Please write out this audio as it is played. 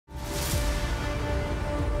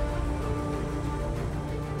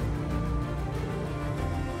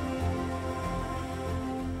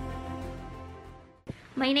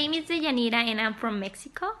My name is Deyanira and I'm from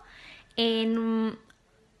Mexico. And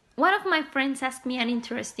one of my friends asked me an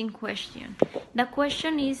interesting question. The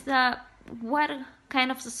question is what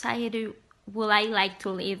kind of society would I like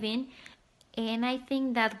to live in? And I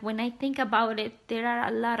think that when I think about it, there are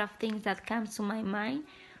a lot of things that come to my mind,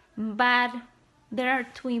 but there are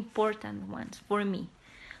two important ones for me.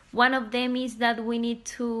 One of them is that we need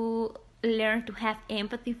to learn to have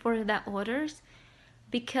empathy for the others,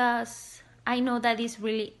 because I know that it's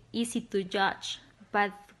really easy to judge,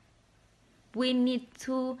 but we need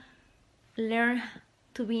to learn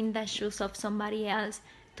to be in the shoes of somebody else,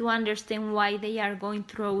 to understand why they are going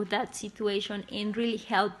through that situation and really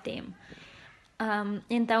help them. And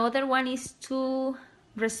the other one is to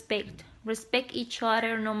respect each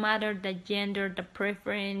other, no matter the gender, the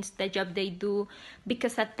preference, the job they do,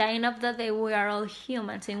 because at the end of the day we are all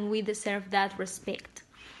humans and we deserve that respect.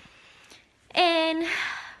 And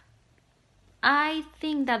I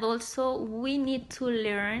think that also we need to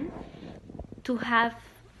learn to have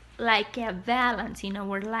like a balance in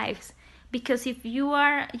our lives, because if you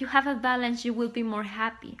have a balance, you will be more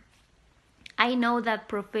happy. I know that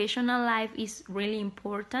professional life is really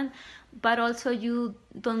important, but also you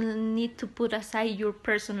don't need to put aside your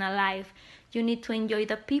personal life. You need to enjoy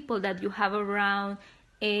the people that you have around,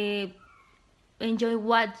 enjoy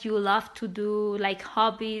what you love to do, like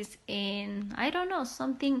hobbies, and I don't know,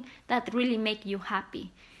 something that really make you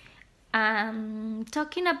happy.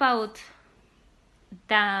 Talking about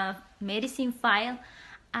the medicine file,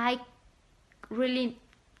 I really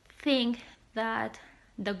think that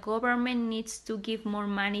the government needs to give more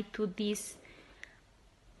money to these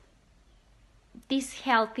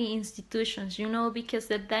healthy institutions,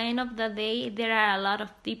 because at the end of the day there are a lot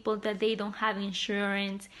of people that they don't have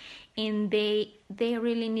insurance, and they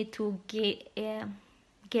really need to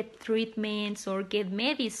get treatments or get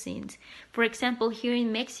medicines. For example, here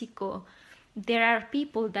in Mexico, there are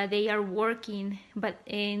people that they are working, but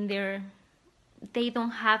they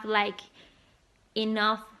don't have like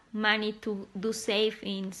enough money to do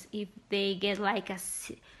savings if they get like a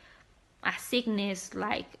sickness,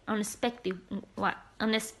 like unexpected one.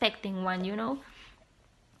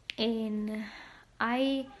 And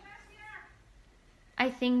I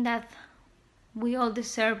think that we all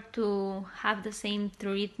deserve to have the same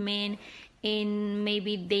treatment, and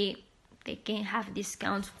maybe they can have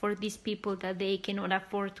discounts for these people that they cannot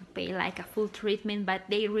afford to pay like a full treatment, but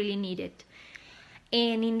they really need it.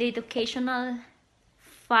 And in the educational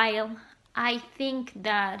file, I think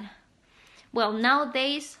that, well,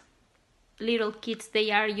 nowadays little kids, they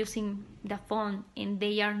are using the phone and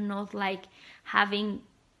they are not like having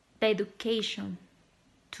the education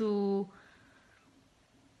to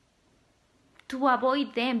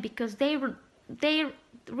avoid them, because they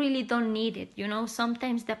really don't need it.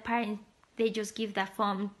 Sometimes the parents, they just give the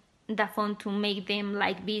phone to make them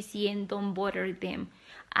like busy and don't bother them.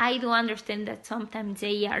 I do understand that sometimes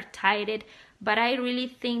they are tired, but I really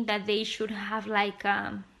think that they should have like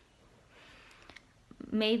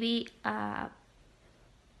maybe a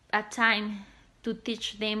time to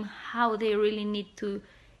teach them how they really need to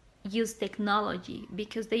use technology,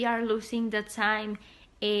 because they are losing the time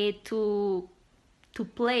to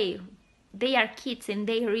play. They are kids and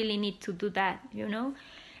they really need to do that.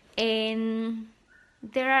 And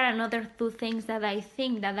there are another two things that I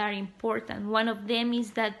think that are important. One of them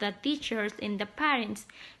is that the teachers and the parents,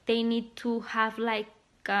 they need to have like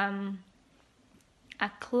a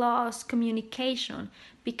close communication,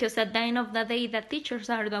 because at the end of the day the teachers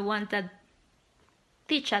are the ones that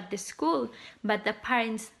teach at the school, but the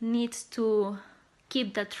parents needs to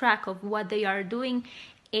keep the track of what they are doing.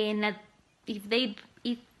 And if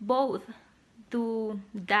both do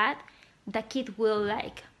that, the kid will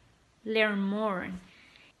like learn more.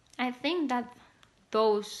 I think that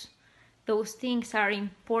those things are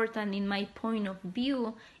important in my point of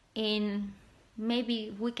view, and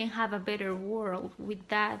maybe we can have a better world with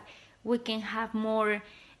that. We can have more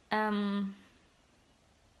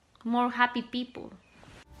happy people.